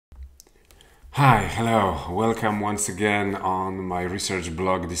Hi, hello, welcome once again on my research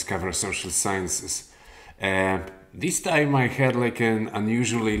blog Discover Social Sciences. This time I had like an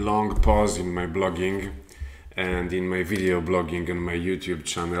unusually long pause in my blogging and in my video blogging on my YouTube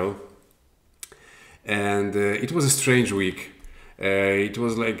channel. And it was a strange week. It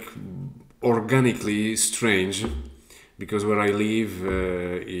was like organically strange because where I live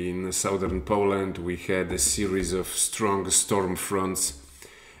in southern Poland, we had a series of strong storm fronts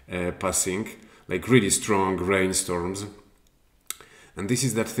passing, like really strong rainstorms. And this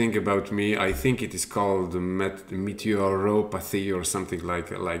is that thing about me. I think it is called meteoropathy or something like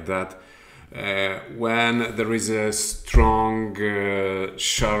that. When there is a strong,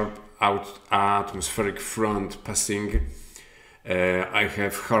 sharp atmospheric front passing, I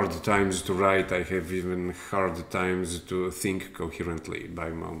have hard times to write. I have even hard times to think coherently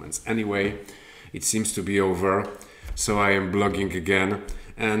by moments. Anyway, it seems to be over, so I am blogging again.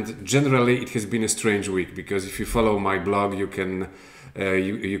 And generally, it has been a strange week because if you follow my blog, you can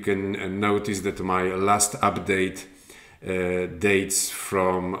notice that my last update dates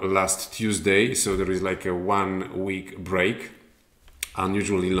from last Tuesday. So there is like a 1 week break,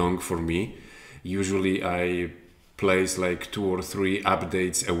 unusually long for me. Usually, I place like 2 or 3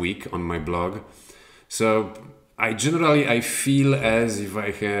 updates a week on my blog. So I feel as if I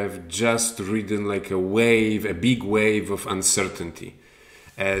have just ridden like a big wave of uncertainty,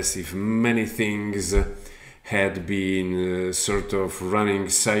 as if many things had been sort of running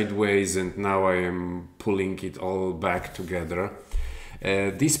sideways and now I am pulling it all back together.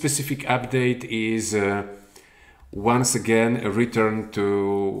 This specific update is once again a return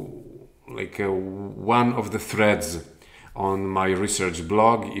to one of the threads on my research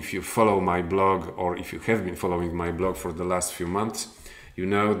blog. If you follow my blog or if you have been following my blog for the last few months, you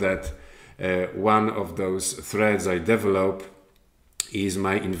know that one of those threads I develop is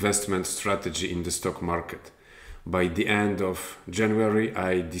my investment strategy in the stock market. By the end of January,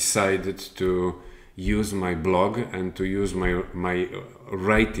 I decided to use my blog and to use my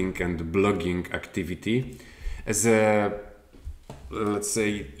writing and blogging activity as a, let's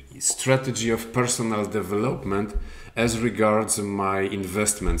say, strategy of personal development as regards my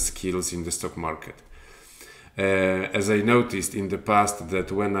investment skills in the stock market. As I noticed in the past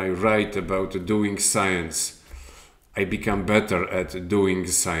that when I write about doing science, I become better at doing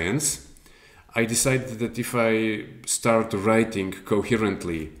science. I decided that if I start writing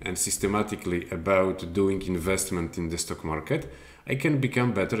coherently and systematically about doing investment in the stock market, I can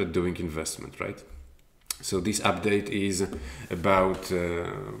become better at doing investment, right? So this update is about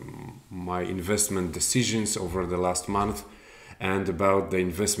my investment decisions over the last month and about the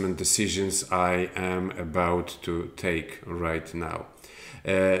investment decisions I am about to take right now.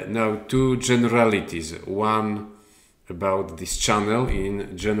 Now, 2 generalities. One about this channel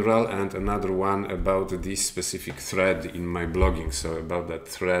in general and another one about this specific thread in my blogging. So about that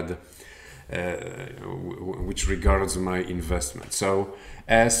thread which regards my investment. So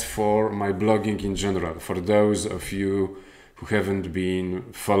as for my blogging in general, for those of you who haven't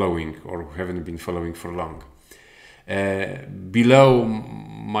been following or who haven't been following for long, below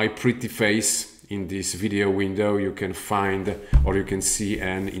my pretty face in this video window you can find or you can see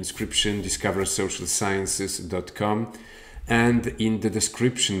an inscription, discoversocialsciences.com, and in the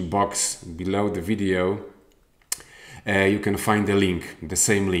description box below the video you can find a link, the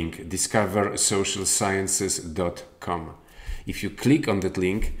same link, discoversocialsciences.com. If you click on that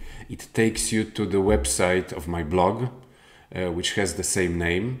link, it takes you to the website of my blog, which has the same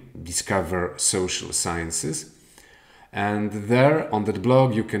name, Discover Social Sciences. And there on that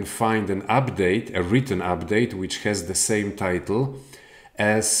blog you can find an update, a written update, which has the same title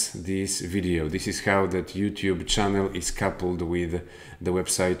as this video. This is how that YouTube channel is coupled with the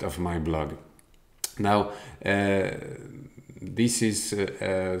website of my blog. Now, this is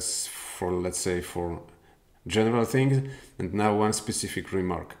as for, let's say, for general things. And now one specific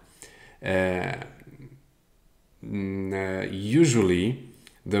remark. Usually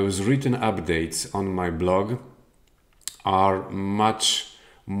those written updates on my blog are much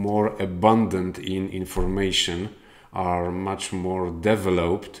more abundant in information, are much more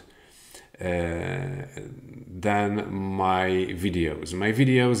developed than my videos. My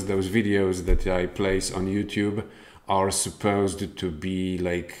videos, those videos that I place on YouTube, are supposed to be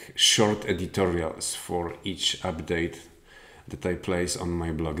like short editorials for each update that I place on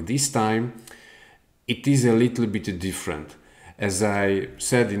my blog. This time it is a little bit different. As I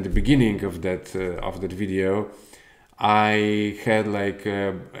said in the beginning of that video, I had like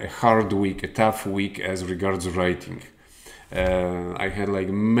a hard week, a tough week as regards writing. I had like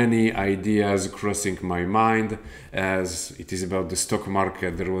many ideas crossing my mind. As it is about the stock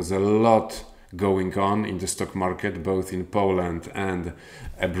market, there was a lot going on in the stock market, both in Poland and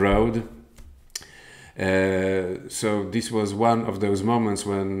abroad. So this was one of those moments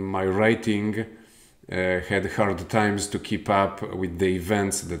when my writing had hard times to keep up with the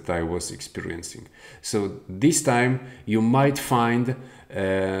events that I was experiencing. So this time you might find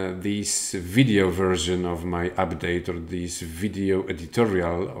this video version of my update, or this video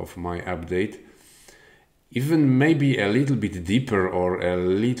editorial of my update, even maybe a little bit deeper or a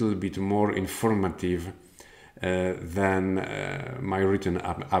little bit more informative than my written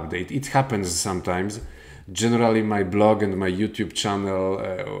update. It happens sometimes. Generally, my blog and my YouTube channel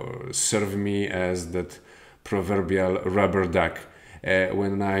serve me as that proverbial rubber duck.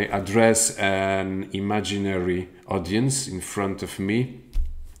 When I address an imaginary audience in front of me,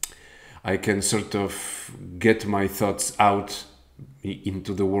 I can sort of get my thoughts out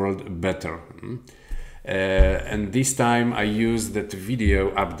into the world better. And this time I use that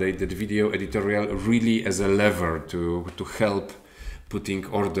video update, that video editorial, really as a lever to help putting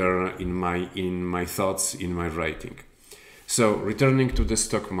order in my thoughts, in my writing. So returning to the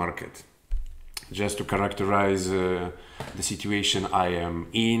stock market, just to characterize the situation I am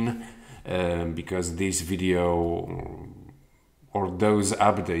in, because this video or those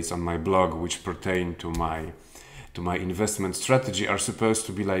updates on my blog which pertain to my investment strategy are supposed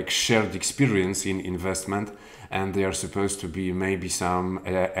to be like shared experience in investment, and they are supposed to be maybe some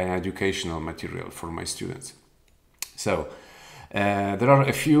educational material for my students. So there are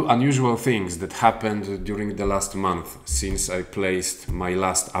a few unusual things that happened during the last month since I placed my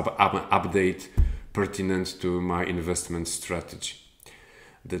last update pertinent to my investment strategy.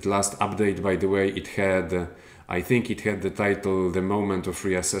 That last update, by the way, it had I think it had the title "The Moment of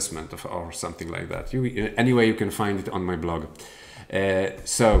Reassessment" or something like that. Anyway, you can find it on my blog.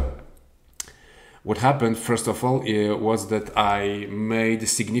 So what happened, first of all, was that I made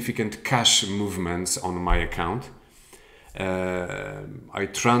significant cash movements on my account. I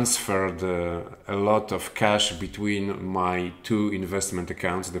transferred a lot of cash between my two investment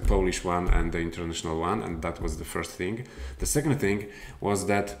accounts, the Polish one and the international one, and that was the first thing. The second thing was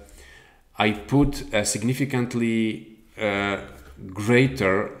that I put a significantly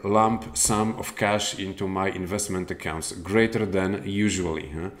greater lump sum of cash into my investment accounts, greater than usually.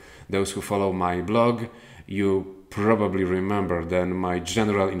 Those who follow my blog, you probably remember that my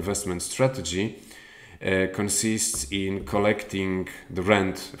general investment strategy consists in collecting the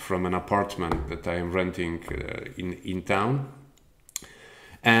rent from an apartment that I am renting in town.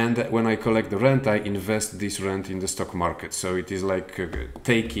 And when I collect the rent, I invest this rent in the stock market. So it is like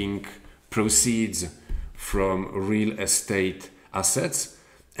taking proceeds from real estate assets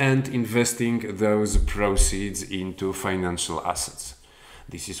and investing those proceeds into financial assets.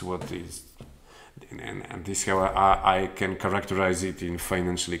 This is what is, and this is how I can characterize it in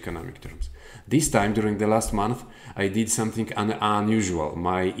financial economic terms. This time, during the last month, I did something unusual.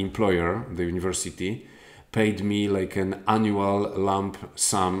 My employer, the university, paid me like an annual lump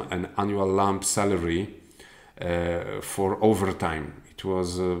sum, an annual lump salary for overtime. It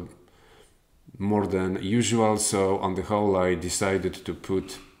was more than usual, so on the whole I decided to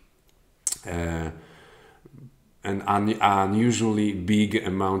put an unusually big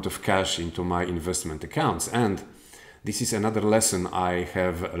amount of cash into my investment accounts. And this is another lesson I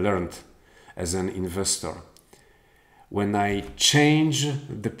have learned as an investor. When I change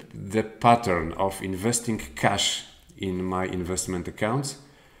the pattern of investing cash in my investment accounts,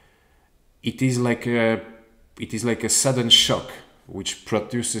 it is like a sudden shock which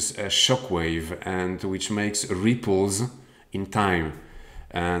produces a shock wave and which makes ripples in time.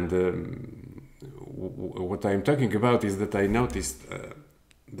 And what I'm talking about is that I noticed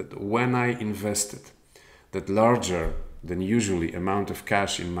that when I invested that larger than usually amount of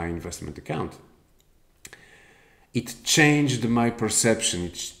cash in my investment account, it changed my perception,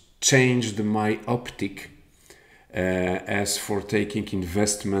 it changed my optic as for taking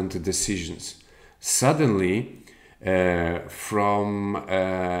investment decisions. Suddenly, from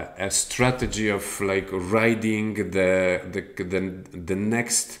a strategy of like riding the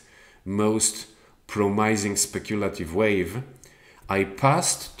next most promising speculative wave, I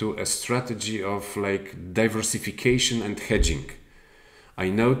passed to a strategy of like diversification and hedging. I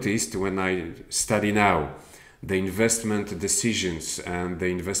noticed when I study now the investment decisions and the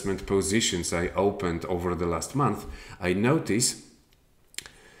investment positions I opened over the last month, I noticed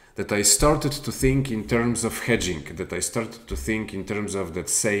that I started to think in terms of hedging, that I started to think in terms of that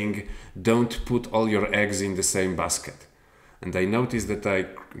saying, don't put all your eggs in the same basket. And I noticed that I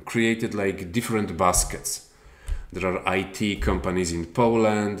created like different baskets. There are IT companies in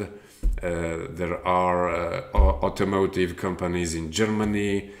Poland, there are automotive companies in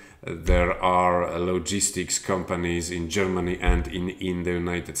Germany, There are logistics companies in Germany and in the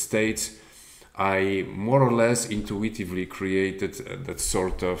United States. I more or less intuitively created that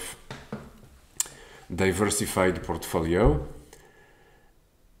sort of diversified portfolio.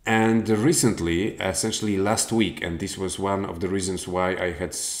 And recently, essentially last week, and this was one of the reasons why I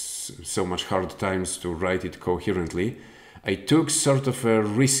had so much hard times to write it coherently, I took sort of a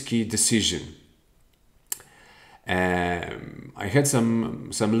risky decision. I had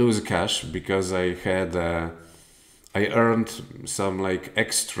some loose cash because I earned some like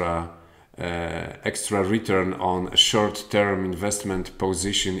extra return on a short-term investment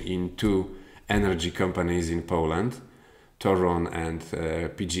position in two energy companies in Poland, Toron and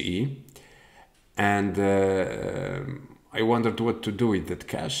PGE, and I wondered what to do with that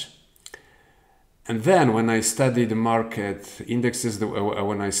cash. And then when I studied market indexes,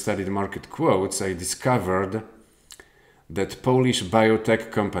 when I studied market quotes, I discovered that Polish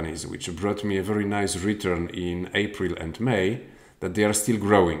biotech companies, which brought me a very nice return in April and May, that they are still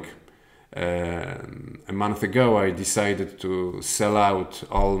growing. A month ago, I decided to sell out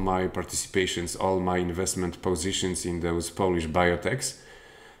all my participations, all my investment positions in those Polish biotechs,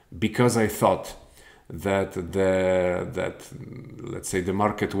 because I thought that let's say the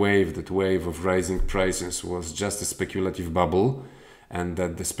market wave, that wave of rising prices, was just a speculative bubble, and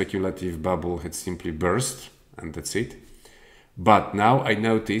that the speculative bubble had simply burst, and that's it. But now I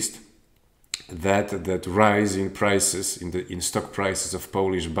noticed that rise in prices, in stock prices of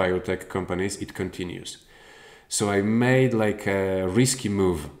Polish biotech companies, it continues. So I made like a risky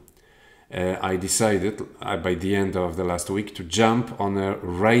move. I decided by the end of the last week to jump on a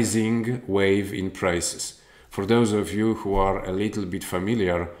rising wave in prices. For those of you who are a little bit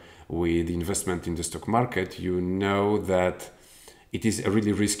familiar with investment in the stock market, you know that it is a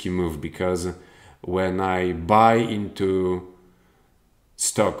really risky move, because when I buy into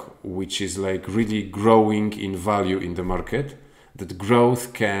stock which is like really growing in value in the market, that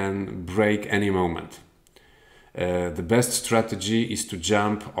growth can break any moment. The best strategy is to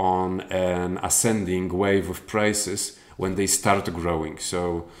jump on an ascending wave of prices when they start growing.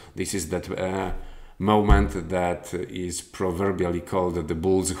 So this is that moment that is proverbially called the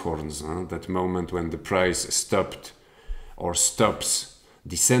bull's horns, that moment when the price stopped or stops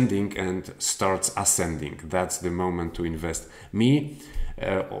descending and starts ascending. That's the moment to invest.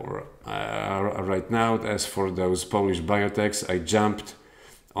 Right now, as for those Polish biotechs, I jumped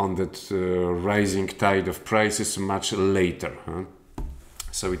on that rising tide of prices much later.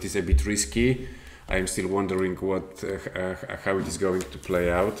 So it is a bit risky. I'm still wondering how it is going to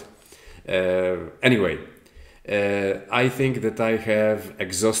play out. Anyway, I think that I have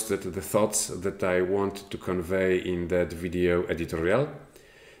exhausted the thoughts that I want to convey in that video editorial.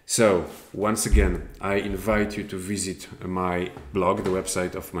 So, once again, I invite you to visit my blog, the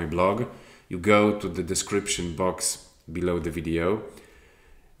website of my blog. You go to the description box below the video.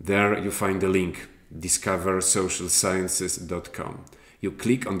 There you find the link, discoversocialsciences.com. You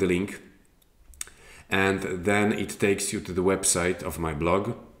click on the link, and then it takes you to the website of my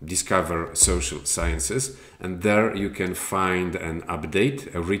blog, Discover Social Sciences, and there you can find an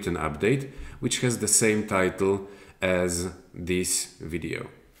update, a written update, which has the same title as this video.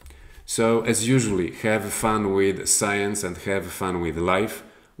 So, as usually, have fun with science and have fun with life,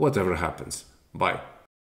 whatever happens. Bye.